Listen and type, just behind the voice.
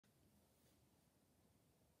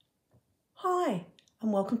Hi,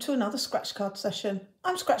 and welcome to another scratch card session.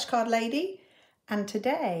 I'm Scratch Card Lady, and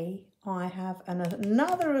today I have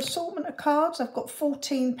another assortment of cards. I've got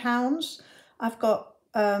 £14. I've got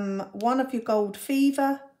one of your Gold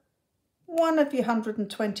Fever, one of your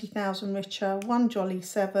 120,000 Richer, one Jolly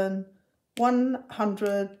 7,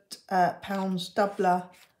 100 pounds doubler,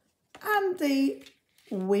 and the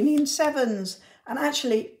winning sevens. And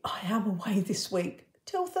actually, I am away this week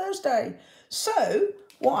till Thursday. So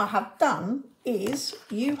what I have done is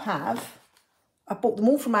I bought them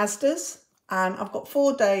all from Asda's, and I've got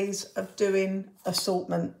 4 days of doing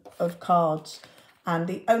assortment of cards. And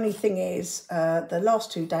the only thing is, the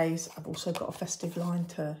last 2 days, I've also got a festive line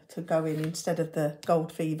to go in instead of the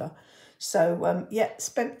Gold Fever. So, yeah,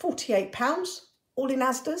 spent £48, all in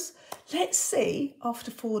Asda's. Let's see,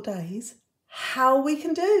 after 4 days, how we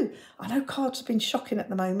can do. I know cards have been shocking at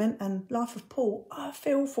the moment, and Life of Paul, I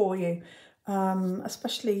feel for you.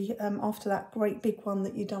 Especially after that great big one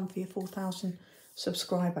that you've done for your 4,000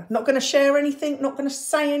 subscriber. Not going to share anything, not going to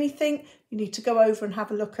say anything. You need to go over and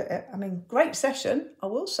have a look at it. I mean, great session, I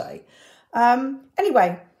will say.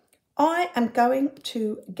 Anyway, I am going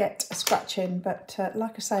to get a scratch in, but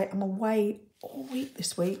like I say, I'm away all week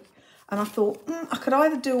this week, and I thought I could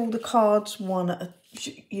either do all the cards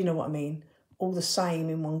you know what I mean, all the same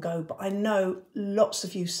in one go, but I know lots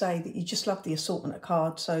of you say that you just love the assortment of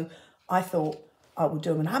cards, so I thought I would do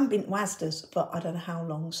them. And I haven't been to Asda's, but I don't know how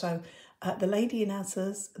long. So the lady in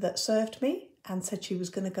Asda's that served me and said she was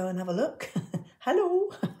going to go and have a look.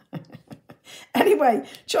 Hello. Anyway,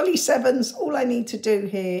 Jolly Sevens. All I need to do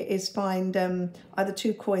here is find either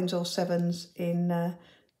 2 coins or sevens in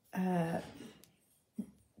that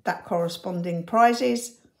corresponding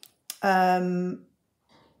prizes.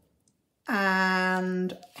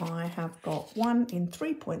 And I have got 1 in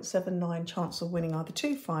 3.79 chance of winning either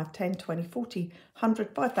 2, 5, 10, 20, 40,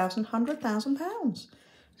 100, 5,000, £100,000.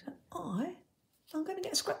 So I'm going to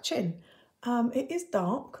get a scratch in. It is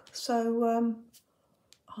dark, so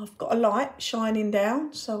I've got a light shining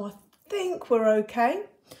down, so I think we're okay.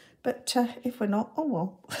 But if we're not, oh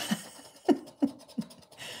well.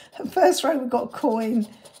 First row, we've got a coin.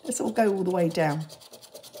 Let's all go all the way down.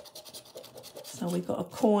 So we've got a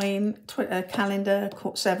coin, calendar,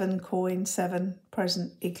 7, coin, 7,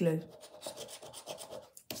 present, igloo.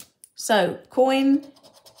 So coin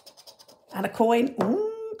and a coin.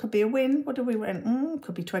 Ooh, could be a win. What do we win?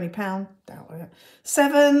 Could be £20.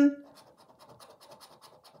 7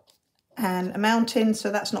 and a mountain. So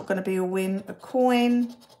that's not going to be a win. A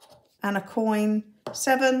coin and a coin.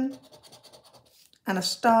 7 and a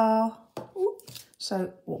star. Ooh.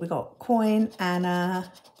 So what we got? Coin and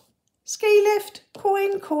a ski lift,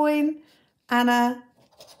 coin, and a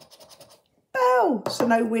bell. So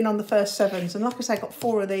no win on the first sevens. And like I say, I got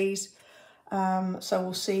 4 of these. So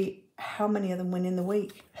we'll see how many of them win in the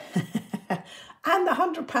week. And the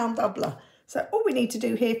 £100 doubler. So all we need to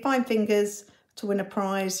do here, find fingers to win a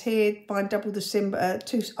prize. Here, find double the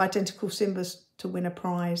 2 identical symbols to win a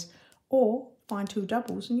prize. Or find 2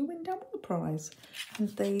 doubles and you win double the prize. And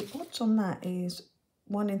the odds on that is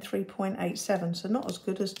 1 in 3.87, so not as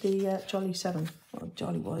good as the Jolly 7. Well,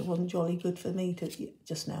 it wasn't jolly good for me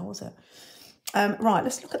just now, was it? Right,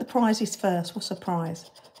 let's look at the prizes first. What's a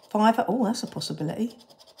prize? 5, oh, that's a possibility.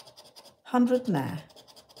 100, nah.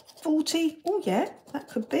 40, oh yeah, that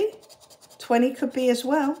could be. 20 could be as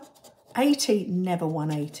well. 80, never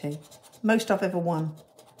won 80. Most I've ever won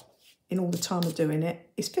in all the time of doing it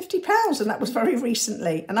is £50, and that was very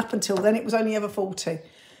recently. And up until then, it was only ever 40.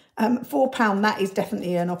 £4, that is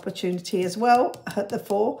definitely an opportunity as well at the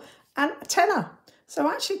 4, and a tenner. So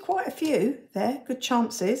actually quite a few there, good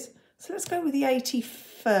chances. So let's go with the 80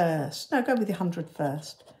 first. No, go with the 100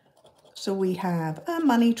 first. So we have a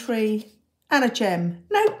money tree and a gem.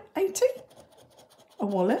 No, 80. A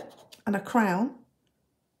wallet and a crown.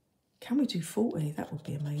 Can we do 40? That would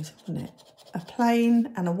be amazing, wouldn't it? A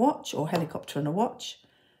plane and a watch, or helicopter and a watch.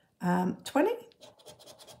 20.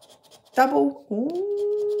 Double,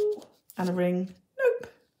 ooh, and a ring,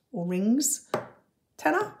 nope, or rings,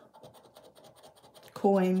 tenner,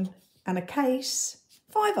 coin and a case,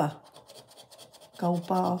 5, gold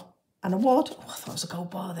bar and a wad. Oh, I thought it was a gold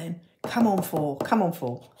bar then. Come on 4, come on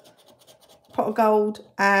 4. Pot of gold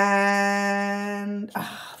and,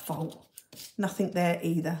 vault, nothing there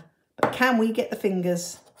either. But can we get the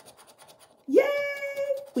fingers? Yay,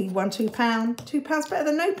 we won £2. £2 better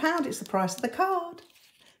than no pound, it's the price of the card.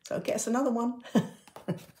 So get us another one.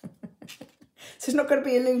 So it's not going to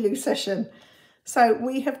be a Lulu session. So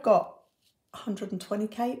we have got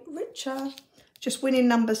 120k Richer. Just winning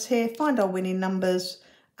numbers here. Find our winning numbers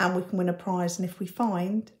and we can win a prize. And if we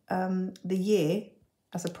find the year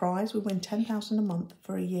as a prize. We win 10,000 a month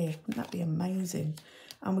for a year. Wouldn't that be amazing?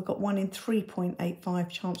 And we've got 1 in 3.85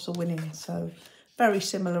 chance of winning. So very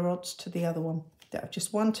similar odds to the other one that I've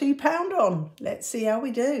just won £2 on. Let's see how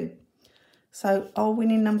we do. So our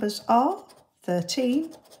winning numbers are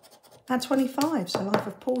 13 and 25. So Life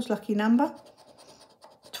of Paul's lucky number.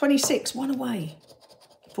 26, one away.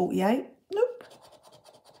 48, nope.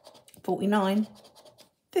 49,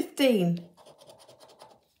 15,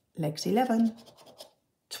 legs 11,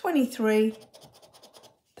 23,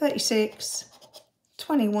 36,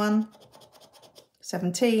 21,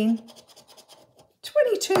 17,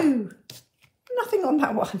 22. Nothing on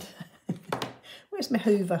that one. Where's my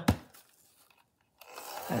hoover?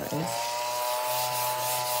 There it is.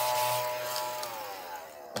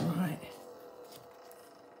 Right.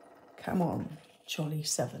 Come on, jolly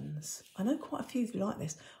sevens. I know quite a few of you like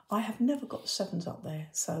this. I have never got the sevens up there,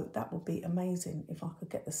 so that would be amazing if I could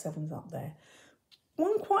get the sevens up there.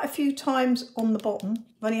 Won quite a few times on the bottom.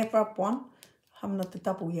 I've only ever had one. I haven't had the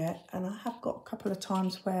double yet, and I have got a couple of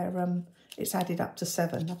times where it's added up to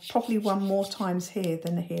 7. I've probably won more times here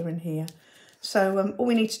than here and here. So all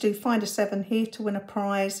we need to do, find a 7 here to win a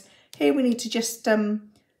prize. Here we need to just add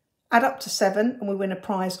up to 7 and we win a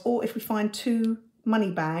prize. Or if we find 2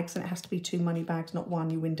 money bags, and it has to be 2 money bags, not 1,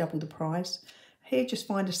 you win double the prize. Here, just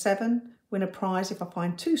find a 7, win a prize. If I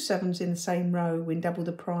find 2 7s in the same row, win double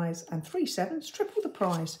the prize, and 3 7s, triple the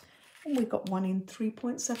prize. And we've got 1 in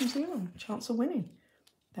 3.70 chance of winning.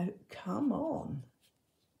 So come on.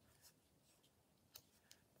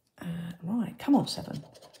 Right, come on, 7.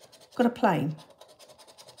 Got a plane,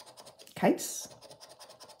 case,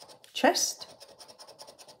 chest,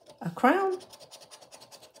 a crown,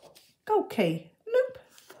 gold key. Nope.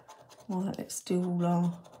 Right, let's do all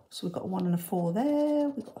our. So we've got a 1 and a 4 there.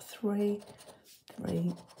 We've got a 3,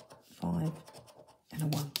 3, 5, and a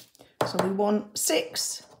 1. So we want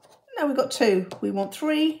 6. No, we've got 2. We want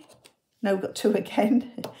 3. No, we've got 2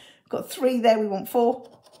 again. We've got 3 there. We want 4.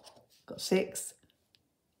 Got 6.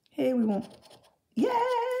 Here we want. Yeah,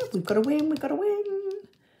 we've got to win. We've got to win.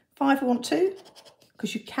 5. We want 2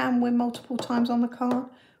 because you can win multiple times on the card.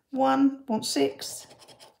 1. Want 6.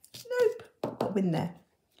 Nope. Got to win there.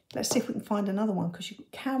 Let's see if we can find another one because you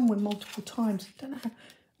can win multiple times. Don't know how.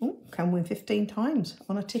 Oh, can win 15 times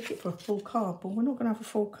on a ticket for a full card, but we're not going to have a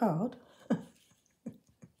full card.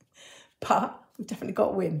 But we've definitely got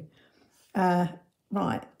to win.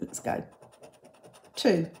 Right, let's go.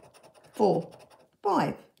 2, 4,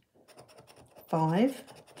 5. 5,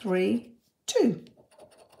 3, 2.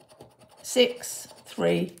 6,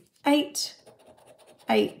 3, 8.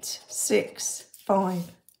 8, 6,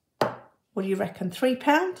 5. What do you reckon? £3?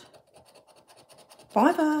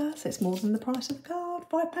 £5. So it's more than the price of the card.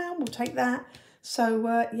 £5. We'll take that.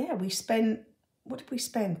 So yeah, we spent. What did we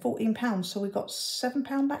spend? £14. So we got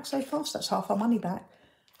 £7 back so far. So that's half our money back.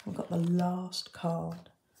 We've got the last card.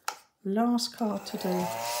 Last card to do.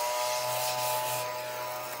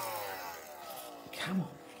 Come on.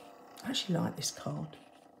 I actually like this card.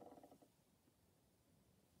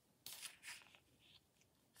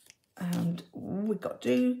 And we've got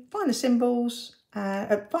to find the symbols,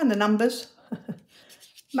 find the numbers,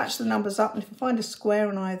 match the numbers up. And if you find a square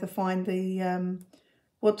and either find the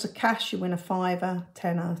wads of cash, you win a £5,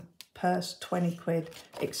 tenner, purse, 20 quid,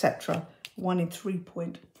 etc. 1 in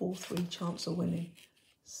 3.43 chance of winning.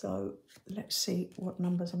 So let's see what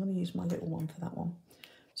numbers. I'm going to use my little one for that one.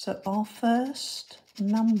 So our first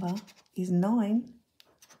number is 9.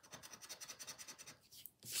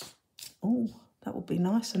 Oh, that would be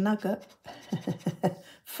nice, a nugget.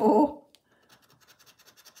 4.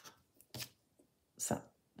 So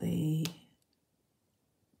the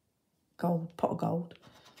gold, pot of gold.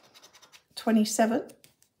 27.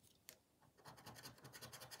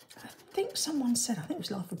 I think someone said, I think it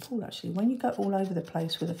was Life of Paul actually, when you go all over the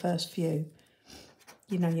place with the first few,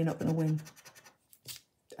 you know you're not going to win.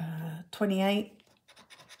 28.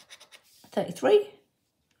 33.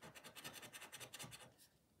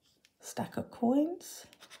 Stack of coins.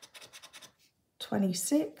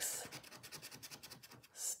 26.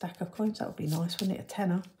 Stack of coins, that would be nice, wouldn't it? A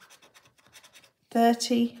tenner.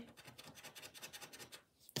 30.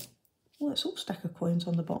 Well, it's all stack of coins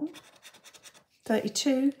on the bottom.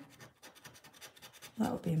 32.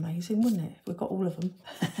 That would be amazing, wouldn't it? If we've got all of them.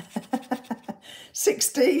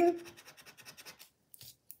 16.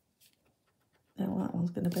 Don't know what that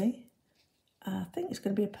one's going to be. I think it's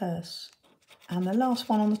going to be a purse. And the last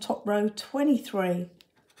one on the top row, 23.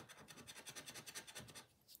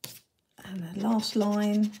 And the last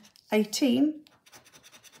line, 18.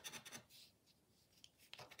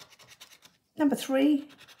 Number 3.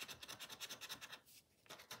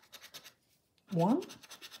 1.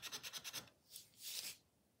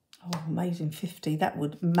 amazing, 50. That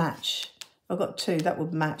would match. I've got 2. That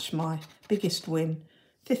would match my biggest win.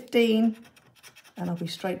 15. And I'll be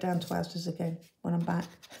straight down to Asda's again when I'm back.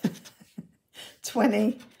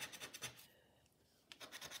 20.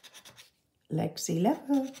 Legs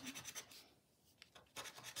 11.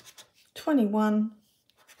 21.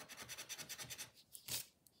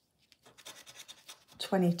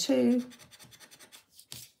 22.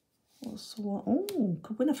 What's the one? Oh,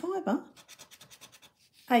 could win a fiver.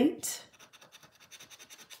 8.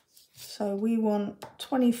 So we want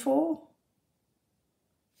 24.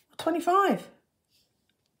 25.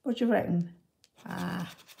 What do you reckon?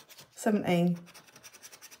 17.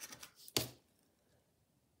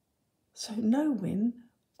 So no win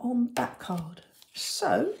on that card.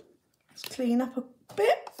 So let's clean up a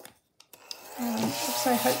bit.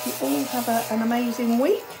 So I hope you all have an amazing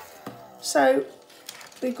week. So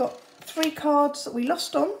we've got 3 cards that we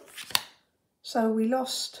lost on. So we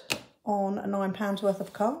lost on £9 worth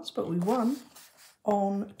of cards, but we won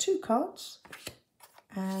on 2 cards.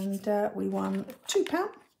 And we won £2.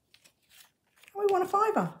 We won a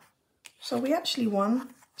fiver. So we actually won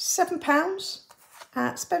 £7,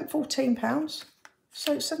 spent £14,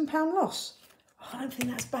 so £7 loss. I don't think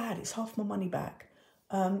that's bad. It's half my money back.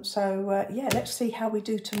 Yeah, let's see how we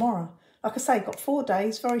do tomorrow. Like I say, got 4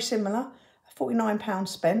 days, very similar, £49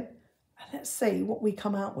 spent. And let's see what we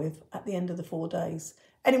come out with at the end of the 4 days.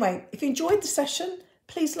 Anyway, if you enjoyed the session,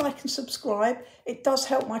 please like and subscribe. It does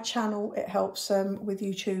help my channel. It helps with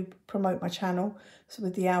YouTube promote my channel, so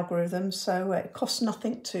with the algorithm. So it costs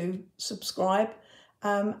nothing to subscribe.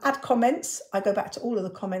 Add comments. I go back to all of the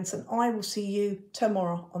comments, and I will see you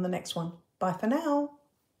tomorrow on the next one. Bye for now.